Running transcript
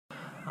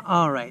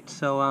Alright,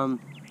 so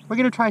we're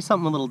gonna try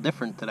something a little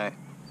different today.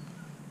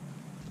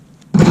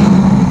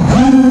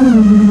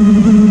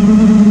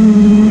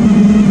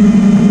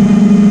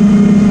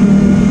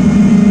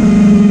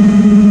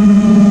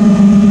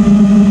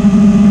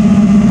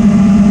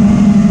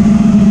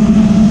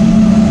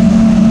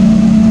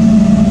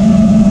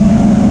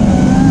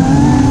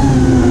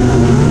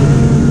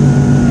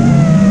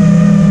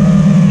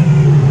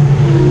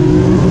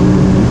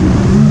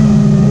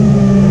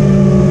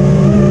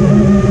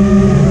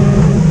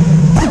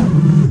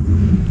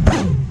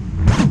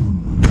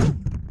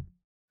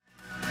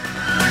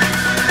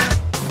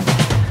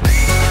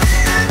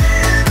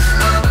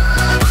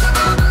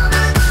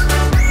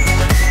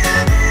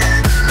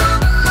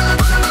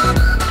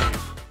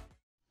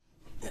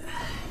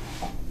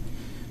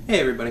 Hey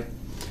everybody.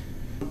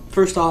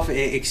 First off,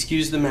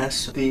 excuse the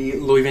mess. The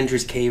Louis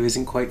Venger's cave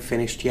isn't quite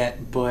finished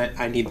yet, but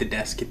I need the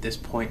desk at this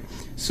point.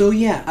 So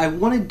yeah, I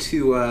wanted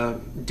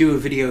to do a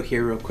video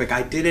here real quick.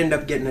 I did end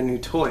up getting a new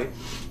toy.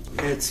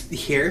 It's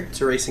here. It's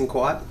a racing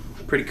quad.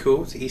 Pretty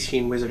cool. It's an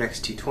Eastsheen Wizard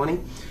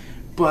X220.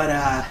 But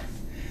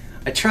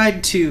I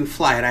tried to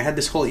fly it. I had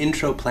this whole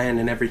intro plan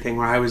and everything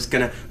where I was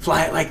gonna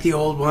fly it like the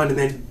old one and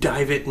then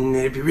dive it and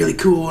it'd be really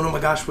cool and oh my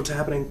gosh, what's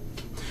happening?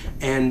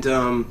 And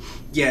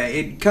yeah,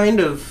 it kind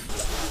of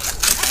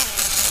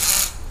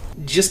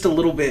just a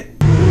little bit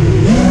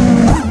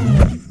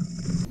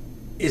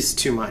is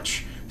too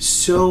much.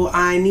 So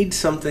I need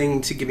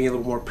something to give me a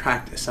little more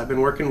practice. I've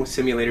been working with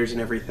simulators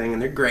and everything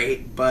and they're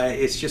great, but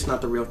it's just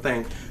not the real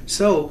thing.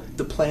 So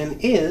the plan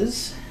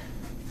is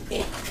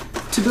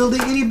to build a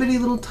itty bitty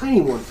little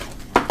tiny one.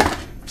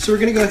 So we're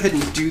gonna go ahead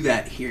and do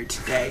that here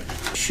today.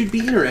 Should be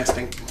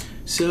interesting.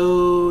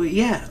 So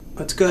yeah,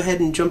 let's go ahead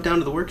and jump down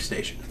to the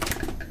workstation.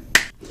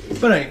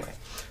 But anyway,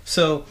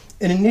 so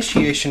an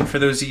initiation for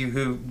those of you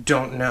who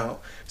don't know.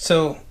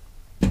 So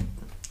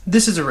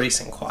this is a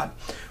racing quad.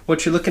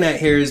 What you're looking at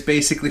here is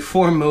basically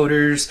 4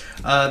 motors.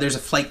 There's a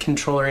flight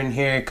controller in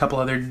here, a couple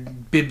other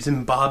bibs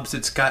and bobs.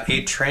 It's got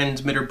a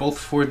transmitter both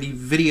for the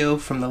video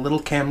from the little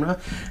camera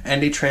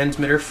and a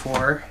transmitter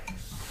for,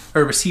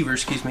 or receiver,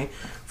 excuse me,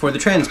 for the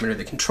transmitter,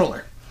 the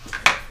controller.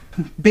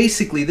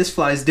 Basically, this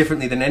flies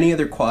differently than any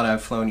other quad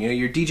I've flown. You know,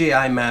 your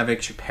DJI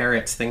Mavics, your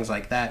Parrots, things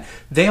like that.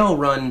 They all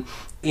run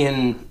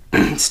in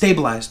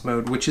stabilized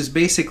mode, which is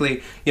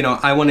basically, you know,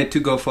 I want it to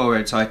go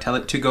forward, so I tell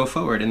it to go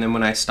forward, and then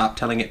when I stop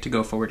telling it to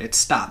go forward, it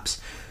stops.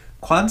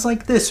 Quads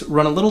like this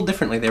run a little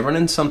differently. They run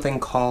in something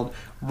called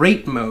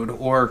rate mode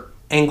or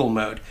angle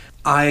mode.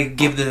 I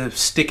give the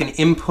stick an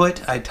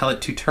input, I tell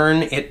it to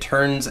turn, it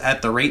turns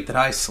at the rate that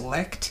I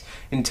select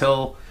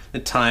until the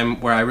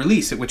time where I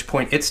release, at which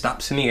point it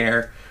stops in the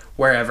air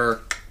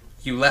wherever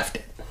you left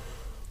it.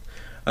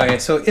 Okay,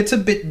 so it's a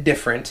bit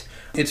different.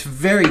 It's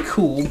very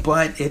cool,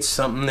 but it's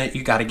something that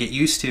you gotta get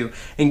used to.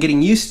 And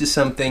getting used to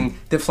something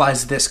that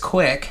flies this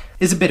quick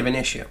is a bit of an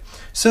issue.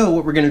 So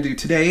what we're gonna do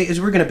today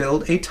is we're gonna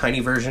build a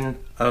tiny version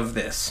of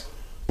this.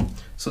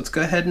 So let's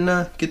go ahead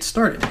and get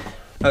started.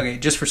 Okay,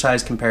 just for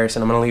size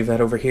comparison, I'm gonna leave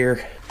that over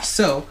here.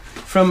 So,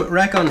 from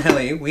Rack on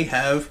Heli, we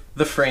have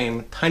the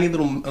frame, tiny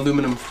little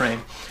aluminum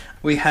frame.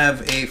 We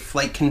have a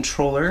flight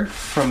controller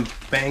from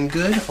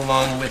Banggood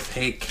along with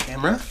a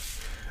camera.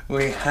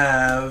 We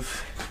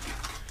have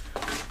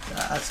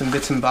some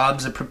bits and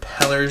bobs of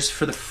propellers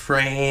for the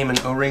frame and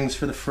O-rings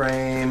for the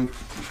frame.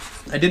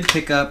 I did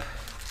pick up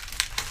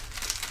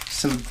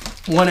some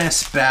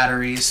 1S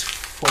batteries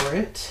for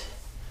it.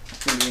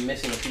 I'm gonna be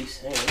missing a piece.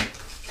 Hang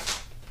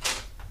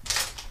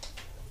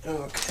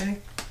on. Okay.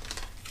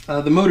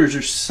 The motors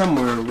are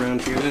somewhere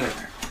around here.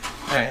 There.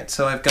 Alright,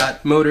 so I've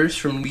got motors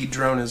from Newbie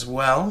Drone as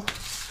well.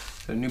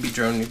 So Newbie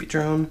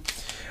Drone.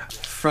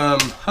 From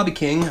Hobby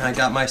King, I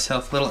got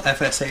myself a little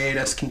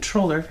FSA-8S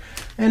controller.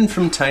 And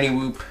from Tiny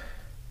Whoop,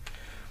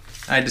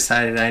 I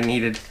decided I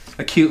needed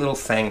a cute little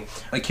thing,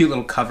 a cute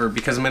little cover,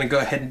 because I'm going to go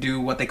ahead and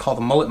do what they call the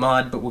mullet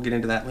mod, but we'll get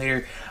into that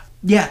later.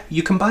 Yeah,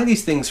 you can buy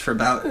these things for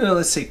about,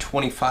 let's say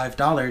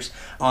 $25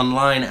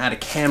 online, add a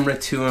camera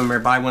to them, or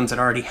buy ones that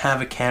already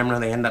have a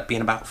camera. They end up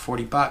being about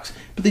 40 bucks,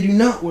 but they do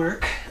not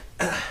work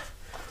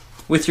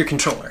with your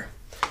controller.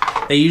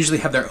 They usually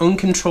have their own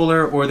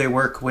controller, or they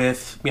work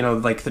with, you know,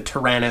 like the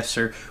Tyrannus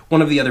or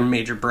one of the other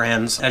major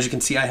brands. As you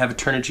can see, I have a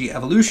Turnigy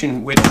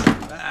Evolution, which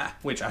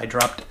I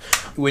dropped,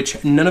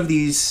 which none of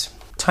these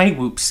Tiny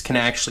Whoops can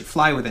actually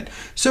fly with it.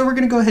 So we're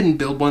going to go ahead and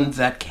build one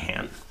that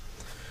can.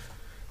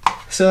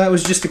 So that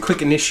was just a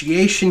quick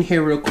initiation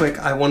here real quick.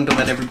 I wanted to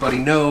let everybody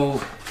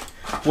know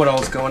what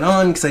all's going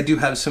on, because I do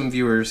have some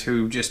viewers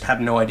who just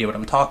have no idea what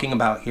I'm talking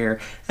about here,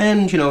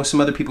 and, you know,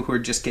 some other people who are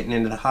just getting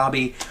into the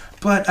hobby.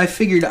 But I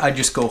figured I'd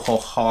just go whole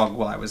hog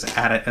while I was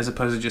at it, as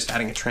opposed to just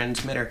adding a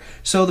transmitter.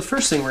 So the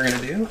first thing we're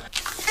going to do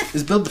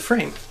is build the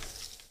frame.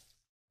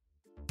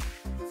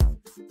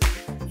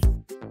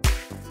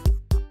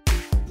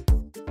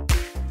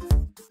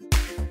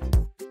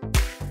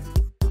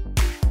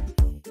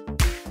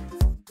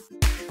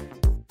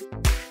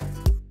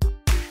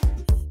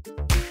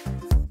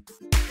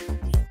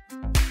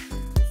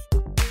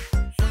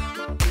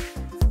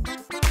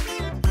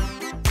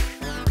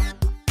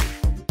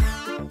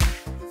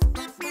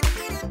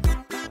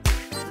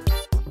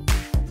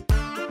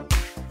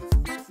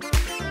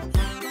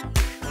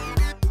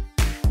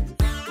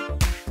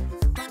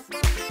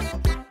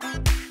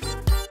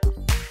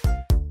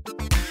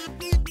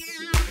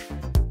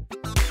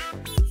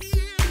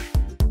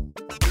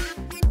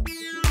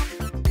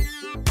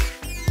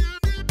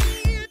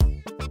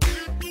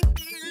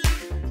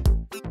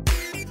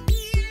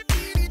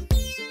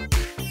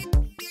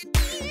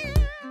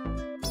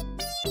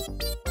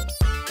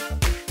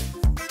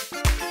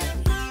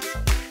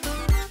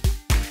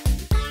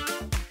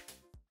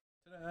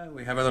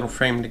 We have a little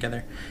frame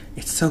together.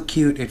 It's so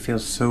cute. It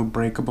feels so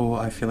breakable.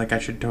 I feel like I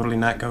should totally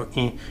not go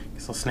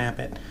because I'll snap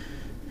it.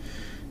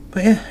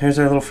 But yeah, here's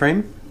our little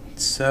frame.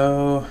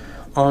 So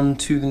on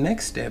to the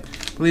next step.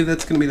 I believe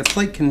that's going to be the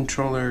flight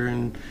controller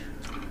and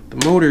the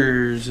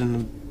motors and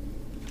the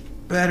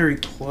battery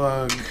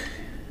plug.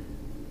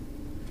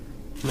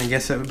 And I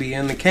guess that would be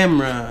in the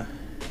camera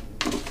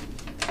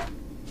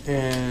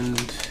and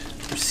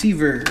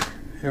receiver.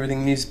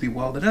 Everything needs to be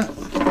welded up.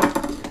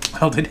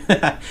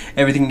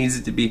 Everything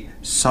needs to be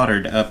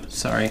soldered up.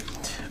 Sorry.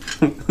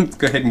 Let's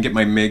go ahead and get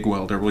my MIG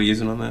welder we'll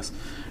use it on this.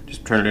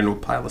 Just turn it into a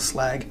pile of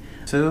slag.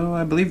 So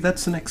I believe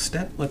that's the next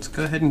step. Let's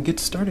go ahead and get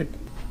started.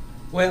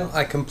 Well,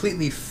 I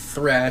completely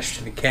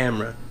thrashed the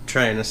camera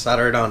trying to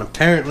solder it on.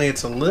 Apparently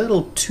it's a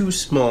little too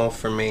small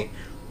for me.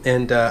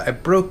 And I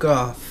broke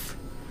off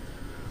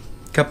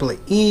a couple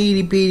of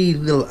itty bitty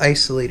little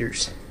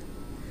isolators.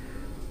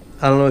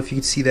 I don't know if you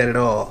can see that at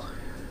all.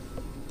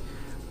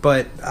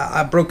 But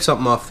I broke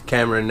something off the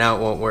camera and now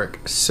it won't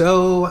work.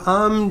 So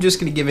I'm just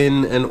going to give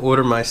in and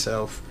order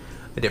myself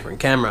a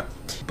different camera.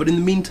 But in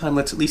the meantime,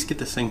 let's at least get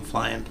this thing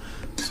flying.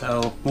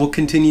 So we'll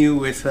continue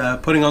with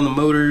putting on the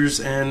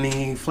motors and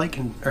the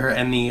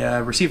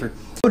receiver.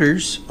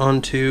 Motors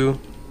onto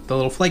the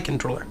little flight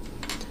controller.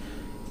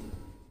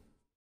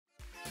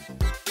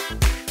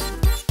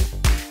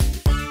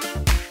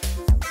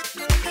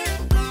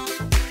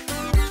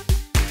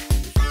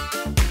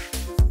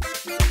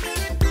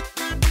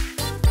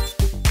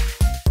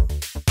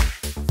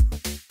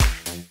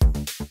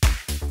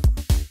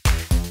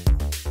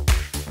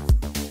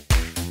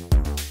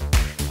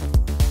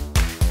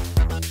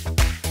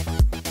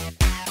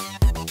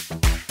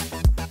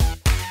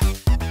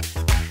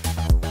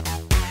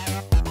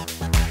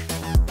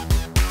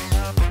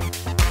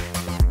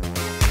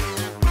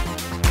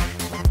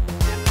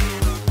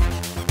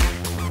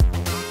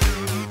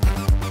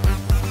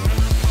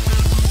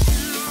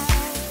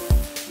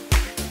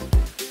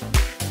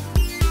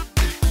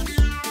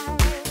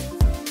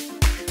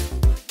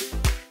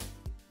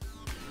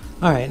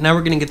 Alright, now we're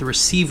going to get the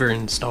receiver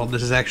installed.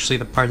 This is actually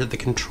the part that the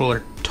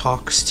controller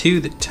talks to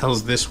that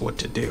tells this what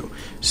to do.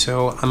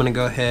 So I'm going to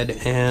go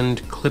ahead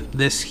and clip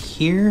this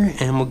here,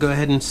 and we'll go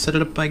ahead and set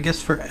it up, I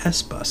guess, for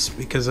S-Bus,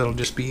 because it'll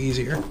just be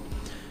easier.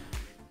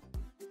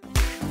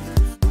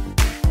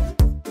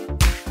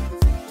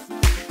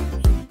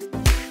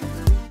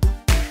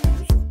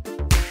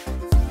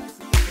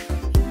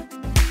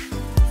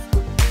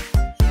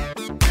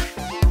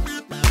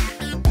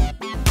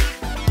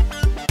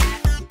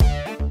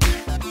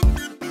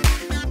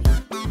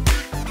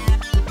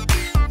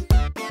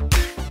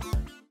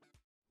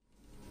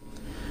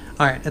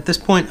 Alright, at this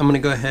point I'm going to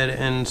go ahead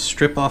and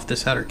strip off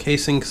this outer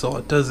casing because all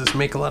it does is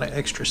make a lot of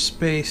extra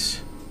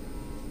space.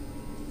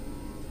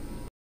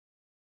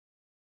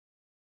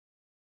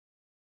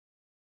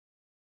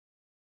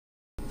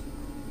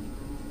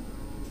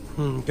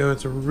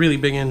 It's a really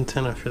big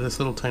antenna for this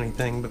little tiny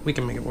thing, but we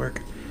can make it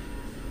work.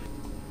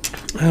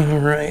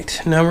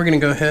 Alright, now we're going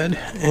to go ahead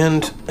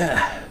and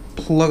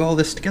plug all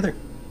this together.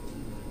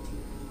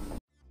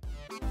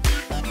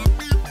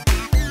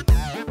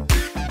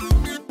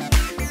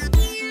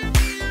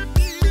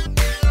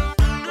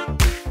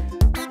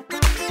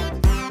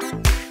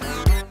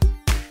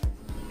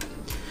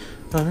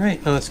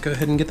 Alright, now let's go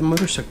ahead and get the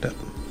motor hooked up.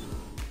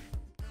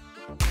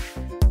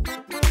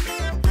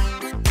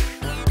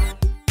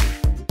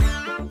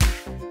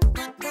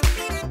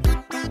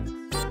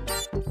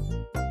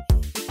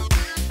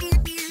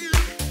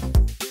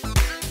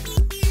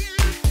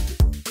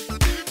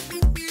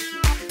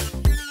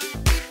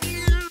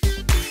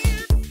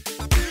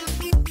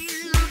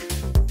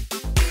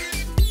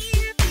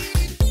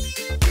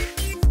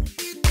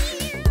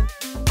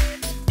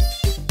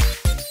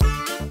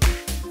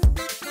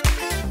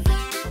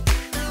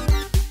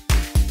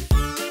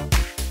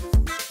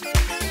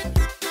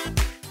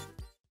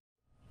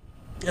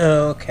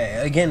 Okay,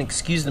 again,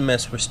 excuse the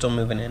mess, we're still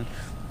moving in.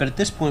 But at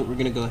this point, we're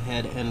going to go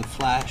ahead and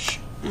flash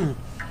the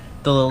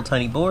little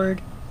tiny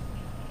board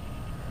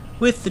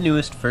with the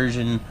newest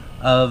version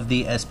of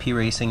the SP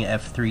Racing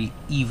F3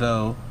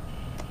 Evo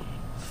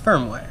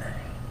firmware.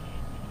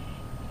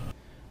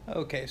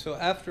 Okay, so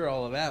after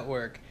all of that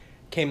work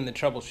came the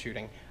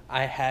troubleshooting.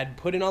 I had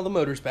put in all the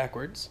motors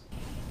backwards.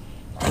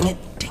 Dang it,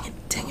 dang it,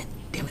 dang it,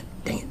 damn it,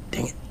 dang it,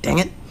 dang it, dang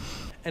it.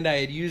 And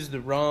I had used the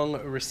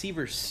wrong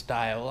receiver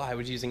style. I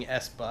was using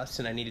S-Bus,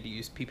 and I needed to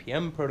use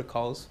PPM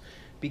protocols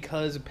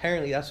because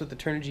apparently that's what the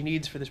Turnigy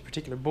needs for this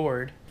particular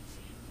board.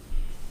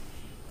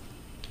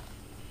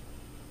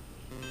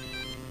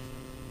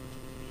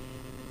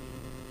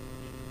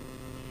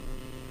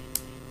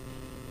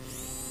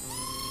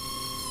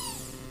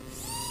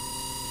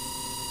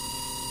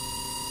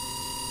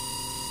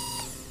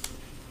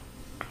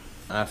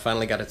 I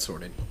finally got it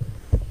sorted.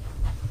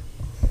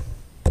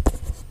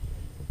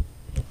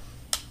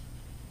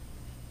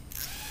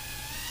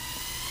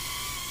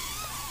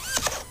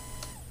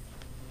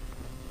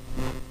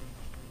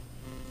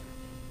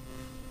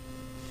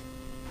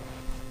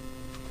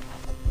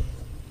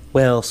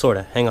 Well,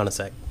 sorta. Hang on a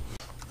sec.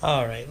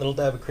 Alright, little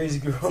dab of crazy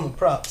glue on the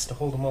props to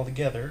hold them all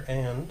together,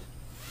 and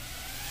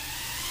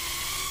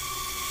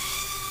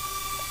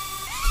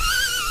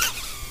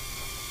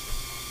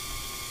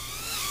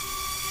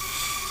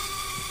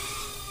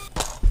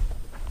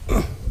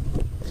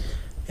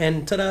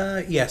and ta-da!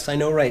 Yes, I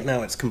know right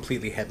now it's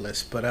completely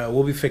headless, but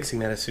we'll be fixing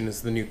that as soon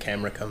as the new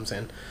camera comes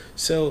in.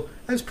 So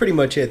that's pretty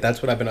much it.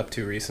 That's what I've been up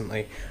to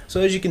recently.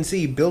 So as you can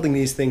see, building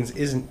these things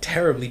isn't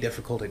terribly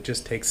difficult. It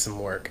just takes some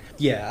work.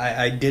 Yeah,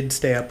 I did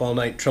stay up all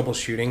night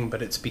troubleshooting,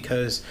 but it's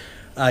because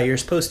you're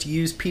supposed to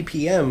use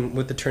PPM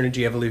with the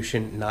Turnigy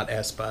Evolution, not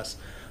S-Bus.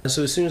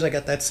 So as soon as I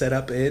got that set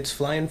up, it's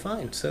flying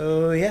fine.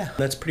 So yeah,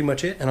 that's pretty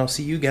much it, and I'll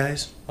see you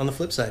guys on the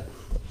flip side.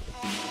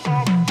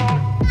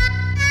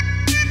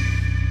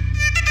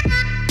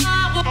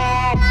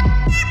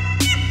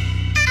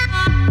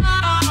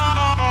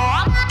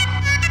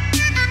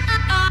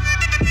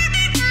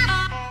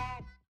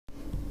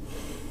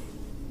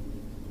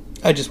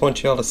 I just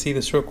want y'all to see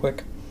this real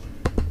quick.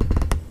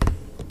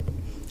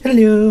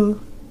 Hello.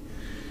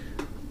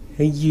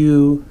 Hey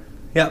you.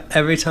 Yep,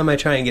 every time I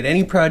try and get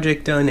any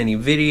project done, any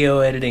video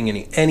editing,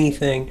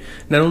 anything,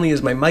 not only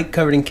is my mic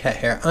covered in cat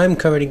hair, I'm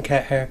covered in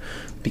cat hair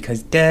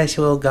because that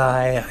little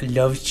guy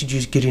loves to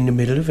just get in the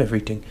middle of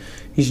everything.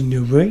 Isn't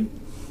that right?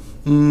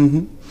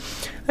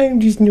 I'm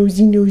just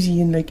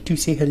nosy and like to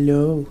say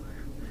hello.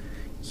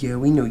 Yeah,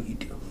 we know you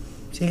do.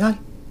 Say hi.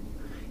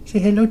 Say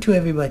hello to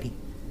everybody.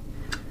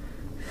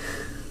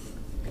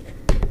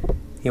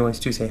 He wants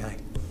to say hi.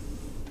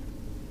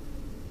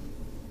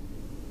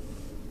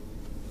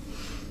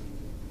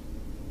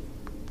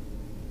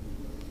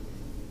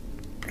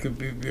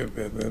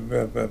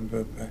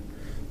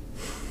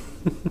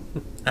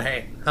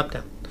 Alright, hop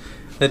down.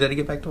 Let Daddy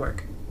get back to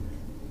work.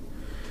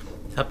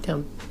 Hop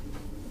down.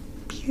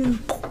 Pew.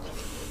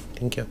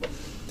 Thank you.